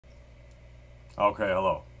Okay,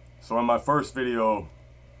 hello. So in my first video,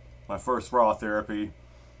 my first Raw Therapee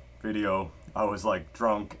video, I was like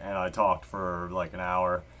drunk and I talked for like an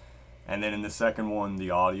hour. And then in the second one, the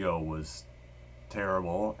audio was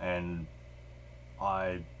terrible and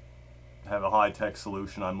I have a high-tech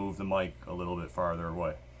solution. I moved the mic a little bit farther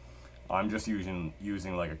away. I'm just using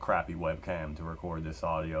like a crappy webcam to record this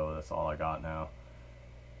audio. That's all I got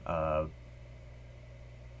now.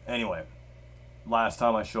 Anyway, last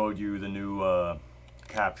time I showed you the new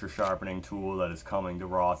capture sharpening tool that is coming to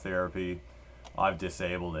Raw Therapee. I've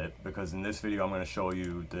disabled it because in this video I'm going to show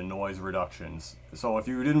you the noise reductions. So if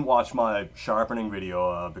you didn't watch my sharpening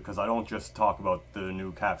video, because I don't just talk about the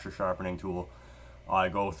new capture sharpening tool, I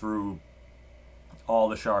go through all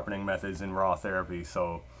the sharpening methods in Raw Therapee,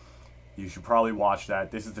 so you should probably watch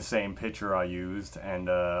that. This is the same picture I used, and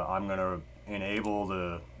I'm going to enable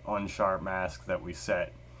the unsharp mask that we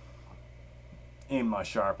set in my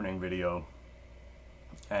sharpening video.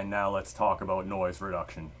 And now let's talk about noise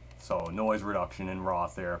reduction. So noise reduction in Raw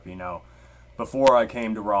Therapee. Now, before I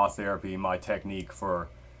came to Raw Therapee, my technique for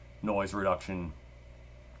noise reduction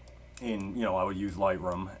I would use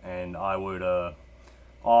Lightroom, and I would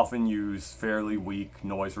often use fairly weak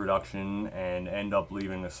noise reduction and end up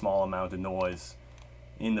leaving a small amount of noise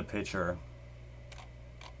in the picture.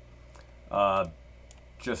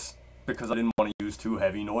 Just because I didn't want to use too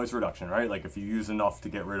heavy noise reduction, right? Like if you use enough to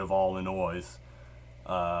get rid of all the noise,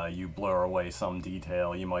 you blur away some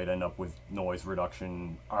detail, you might end up with noise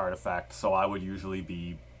reduction artifacts. So I would usually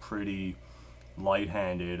be pretty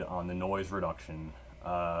light-handed on the noise reduction.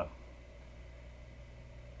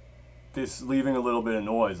 This leaving a little bit of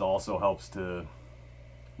noise also helps to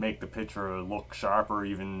make the picture look sharper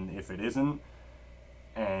even if it isn't.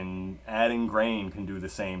 And adding grain can do the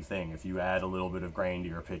same thing. If you add a little bit of grain to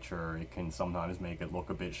your picture, it can sometimes make it look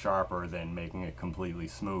a bit sharper than making it completely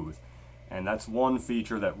smooth. And that's one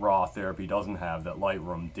feature that Raw Therapee doesn't have that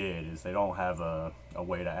Lightroom did, is they don't have a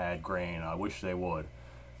way to add grain. I wish they would.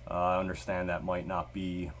 I understand that might not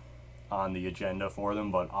be on the agenda for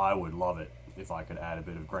them, but I would love it if I could add a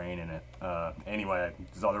bit of grain in it. Anyway,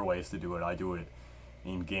 there's other ways to do it. I do it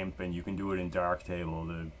in GIMP, and you can do it in Darktable.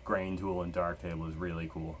 The grain tool in Darktable is really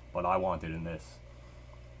cool, but I want it in this.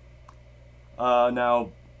 Now,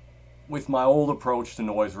 with my old approach to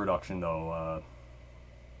noise reduction though,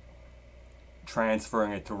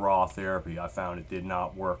 transferring it to Raw Therapee, I found it did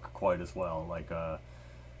not work quite as well. Like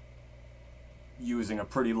using a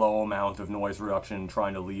pretty low amount of noise reduction,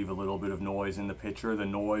 trying to leave a little bit of noise in the picture, the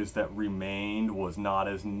noise that remained was not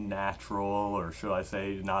as natural, or should I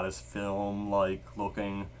say not as film-like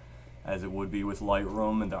looking as it would be with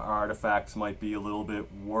Lightroom, and the artifacts might be a little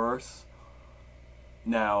bit worse.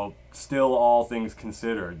 Now, still, all things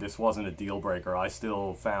considered, this wasn't a deal breaker. I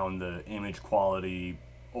still found the image quality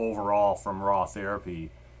overall from Raw Therapee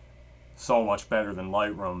so much better than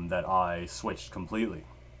Lightroom that I switched completely.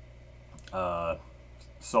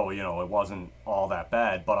 So it wasn't all that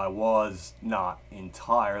bad, but I was not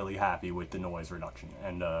entirely happy with the noise reduction,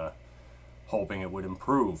 and hoping it would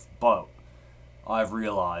improve. But I've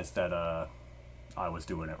realized that I was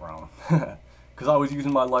doing it wrong because I was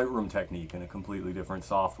using my Lightroom technique in a completely different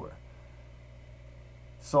software.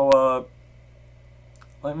 So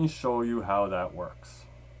let me show you how that works.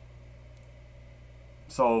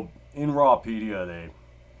 So in Rawpedia,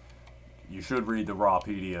 you should read the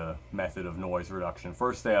Rawpedia method of noise reduction.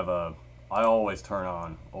 First they have I always turn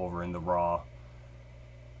on, over in the Raw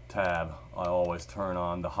tab, I always turn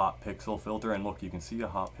on the hot pixel filter, and look, you can see a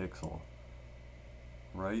hot pixel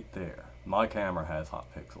right there. My camera has hot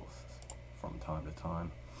pixels from time to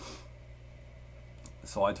time.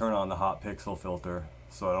 So I turn on the hot pixel filter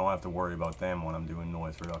so I don't have to worry about them when I'm doing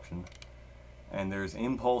noise reduction. And there's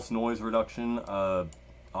impulse noise reduction.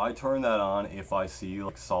 I turn that on if I see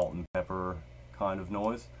like salt and pepper kind of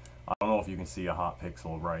noise. I don't know if you can see a hot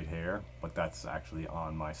pixel right here, but that's actually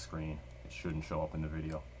on my screen. It shouldn't show up in the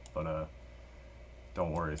video, but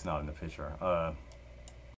don't worry, it's not in the picture.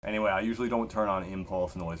 Anyway, I usually don't turn on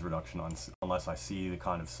impulse noise reduction unless I see the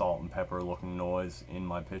kind of salt and pepper looking noise in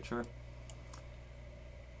my picture.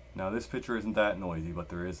 Now this picture isn't that noisy, but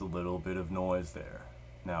there is a little bit of noise there.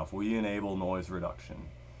 Now if we enable noise reduction,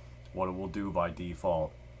 what it will do by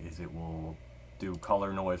default is it will do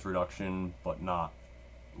color noise reduction but not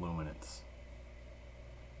luminance.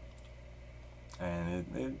 And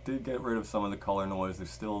it did get rid of some of the color noise. There's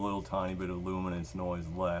still a little tiny bit of luminance noise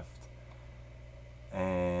left.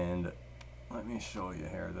 And let me show you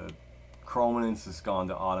here. The chrominance has gone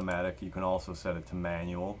to automatic. You can also set it to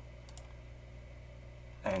manual.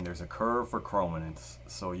 And there's a curve for chrominance,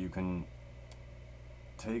 so you can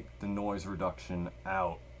take the noise reduction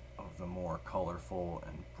out of the more colorful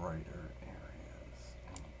and brighter areas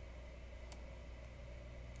and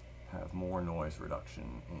have more noise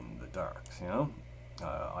reduction in the darks, you know?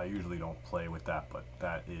 I usually don't play with that, but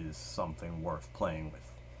that is something worth playing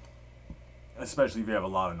with. Especially if you have a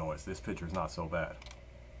lot of noise. This picture's not so bad.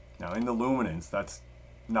 Now in the luminance, that's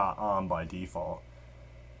not on by default.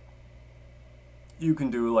 You can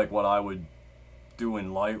do like what I would do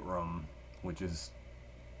in Lightroom, which is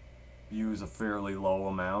use a fairly low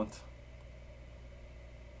amount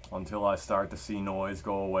until I start to see noise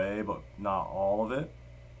go away, but not all of it.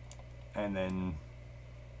 And then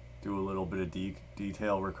do a little bit of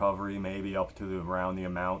detail recovery, maybe up to around the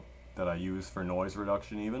amount that I use for noise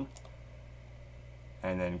reduction even.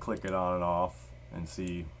 And then click it on and off and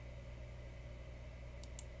see.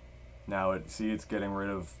 Now it's getting rid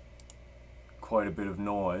of quite a bit of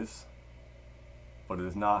noise, but it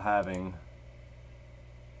is not having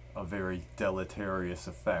a very deleterious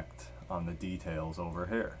effect on the details over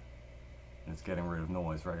here. And it's getting rid of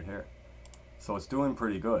noise right here. So it's doing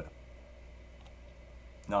pretty good.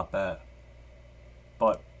 Not bad.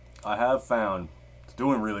 But I have found it's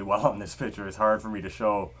doing really well on this picture. It's hard for me to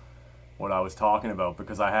show what I was talking about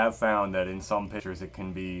because I have found that in some pictures it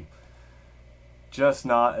can be just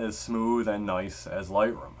not as smooth and nice as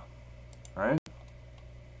Lightroom, right?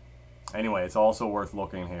 Anyway, it's also worth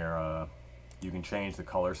looking here. You can change the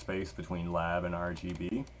color space between lab and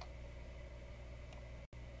RGB,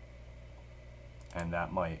 and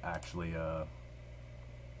that might actually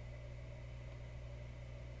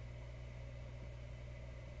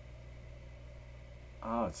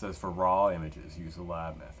it says for raw images use the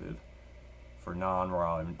lab method. For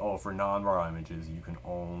non-raw, for non-raw images you can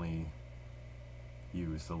only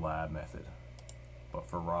use the lab method, but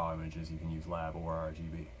for raw images you can use lab or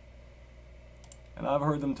RGB. And I've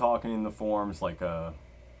heard them talking in the forums like I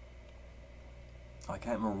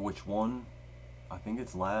can't remember which one. I think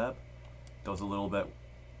it's lab. Does a little bit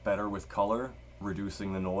better with color,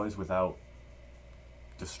 reducing the noise without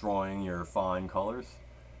destroying your fine colors.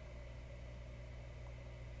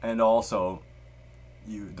 And also,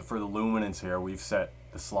 for the luminance here, we've set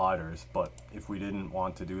the sliders, but if we didn't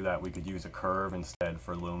want to do that, we could use a curve instead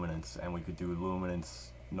for luminance, and we could do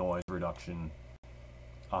luminance noise reduction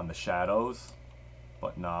on the shadows,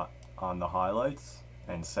 but not on the highlights,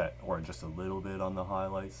 and set, or just a little bit on the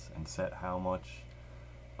highlights, and set how much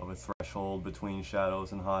of a threshold between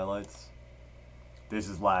shadows and highlights. This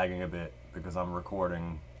is lagging a bit because I'm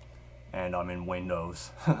recording and I'm in Windows.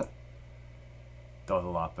 Does a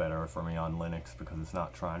lot better for me on Linux because it's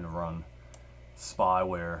not trying to run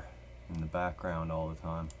spyware in the background all the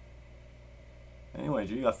time. Anyway,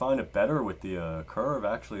 gee, I find it better with the curve.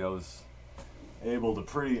 Actually, I was able to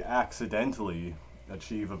pretty accidentally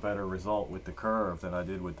achieve a better result with the curve than I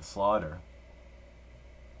did with the slider.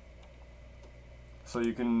 So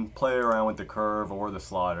you can play around with the curve or the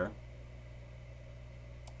slider.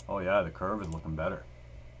 Oh yeah, the curve is looking better.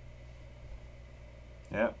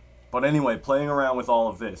 Yeah. But anyway, playing around with all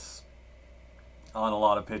of this on a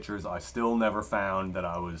lot of pictures, I still never found that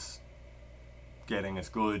I was getting as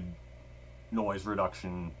good noise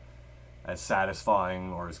reduction, as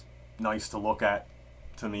satisfying or as nice to look at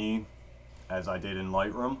to me as I did in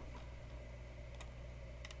Lightroom.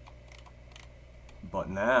 But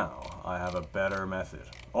now I have a better method.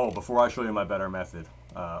 Oh, before I show you my better method,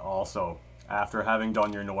 also, after having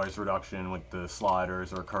done your noise reduction with the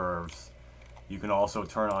sliders or curves, you can also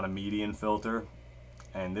turn on a median filter,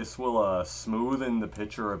 and this will smoothen the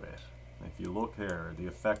picture a bit. If you look here, the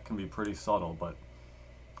effect can be pretty subtle, but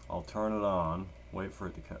I'll turn it on. Wait for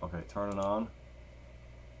it to, okay, turn it on.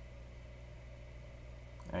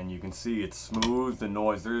 And you can see it smoothed the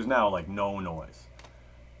noise. There's now like no noise.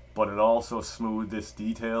 But it also smoothed this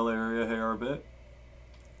detail area here a bit.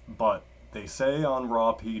 But they say on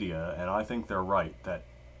Rawpedia, and I think they're right, that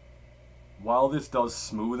while this does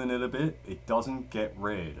smoothen it a bit, it doesn't get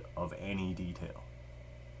rid of any detail.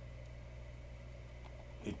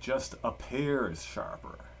 It just appears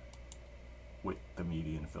sharper with the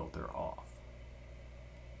median filter off.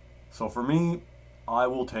 So for me, I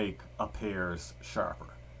will take appears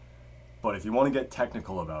sharper. But if you want to get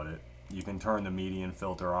technical about it, you can turn the median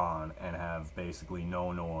filter on and have basically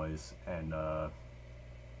no noise, and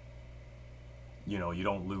you know, you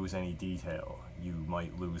don't lose any detail. You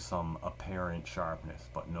might lose some apparent sharpness,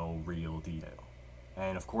 but no real detail.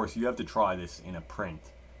 And of course, you have to try this in a print,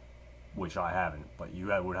 which I haven't, but you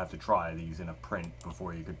would have to try these in a print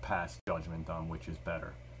before you could pass judgment on which is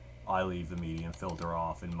better. I leave the median filter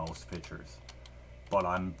off in most pictures, but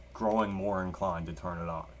I'm growing more inclined to turn it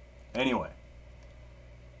on. Anyway,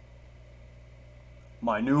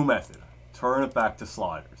 my new method turn it back to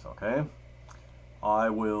sliders, okay? I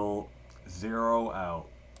will zero out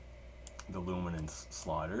the luminance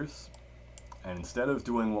sliders, and instead of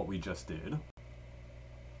doing what we just did,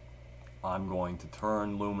 I'm going to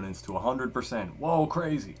turn luminance to 100%. Whoa,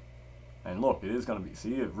 crazy! And look, it is going to be,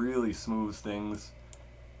 see, it really smooths things,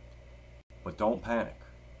 but don't panic.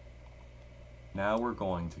 Now we're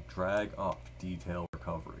going to drag up detail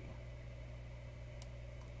recovery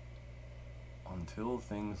until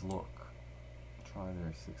things look, try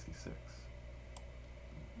there, 66.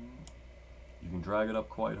 You can drag it up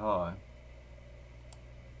quite high.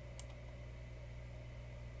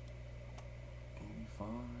 85,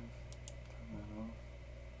 turn that off.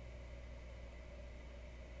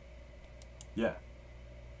 Yeah.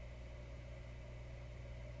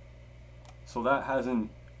 So that hasn't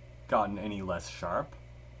gotten any less sharp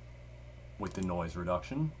with the noise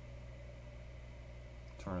reduction.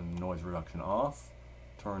 Turn noise reduction off,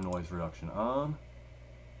 turn noise reduction on.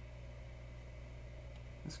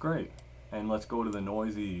 It's great. And let's go to the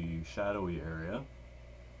noisy, shadowy area.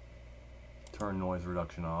 Turn noise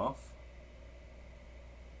reduction off.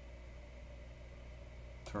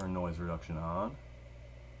 Turn noise reduction on.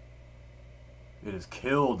 It has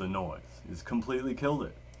killed the noise. It's completely killed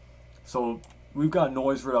it. So we've got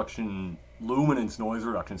noise reduction, luminance noise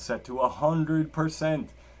reduction set to 100%,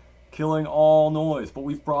 killing all noise, but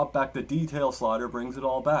we've brought back the detail slider, brings it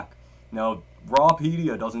all back. Now,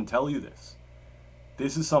 Rawpedia doesn't tell you this.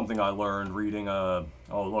 This is something I learned reading oh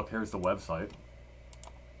look, here's the website.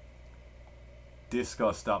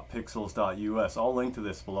 discuss.pixels.us. I'll link to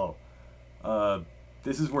this below.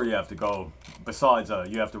 This is where you have to go. Besides,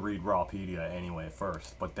 you have to read Rawpedia anyway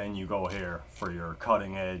first, but then you go here for your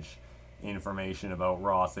cutting edge information about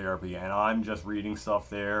Raw Therapee, and I'm just reading stuff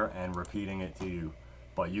there and repeating it to you.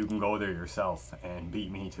 But you can go there yourself and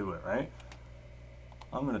beat me to it, right?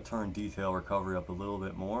 I'm going to turn detail recovery up a little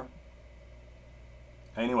bit more.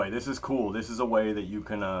 Anyway, this is cool. This is a way that you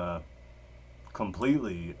can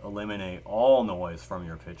completely eliminate all noise from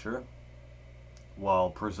your picture while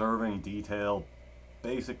preserving detail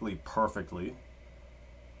basically perfectly.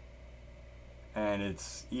 And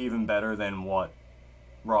it's even better than what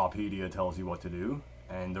Rawpedia tells you what to do.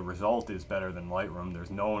 And the result is better than Lightroom.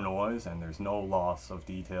 There's no noise and there's no loss of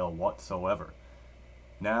detail whatsoever.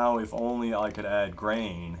 Now, if only I could add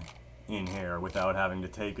grain in here without having to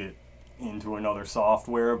take it into another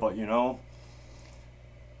software, but you know,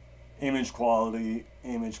 image quality,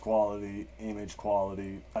 image quality, image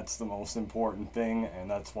quality, that's the most important thing,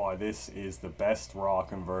 and that's why this is the best raw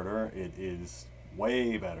converter. It is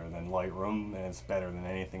way better than Lightroom, and it's better than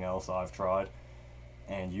anything else I've tried.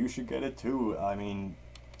 And you should get it too. I mean,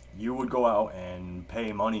 you would go out and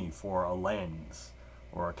pay money for a lens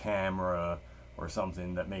or a camera or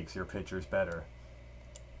something that makes your pictures better.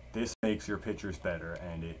 This makes your pictures better,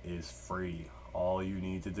 and it is free. All you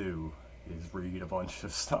need to do is read a bunch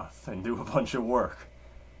of stuff and do a bunch of work.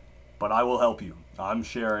 But I will help you. I'm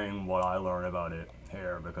sharing what I learn about it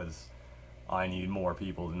here because I need more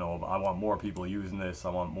people to know. I want more people using this. I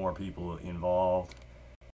want more people involved.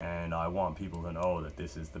 And I want people to know that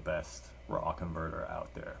this is the best raw converter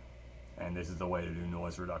out there. And this is the way to do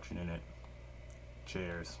noise reduction in it.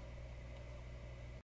 Cheers.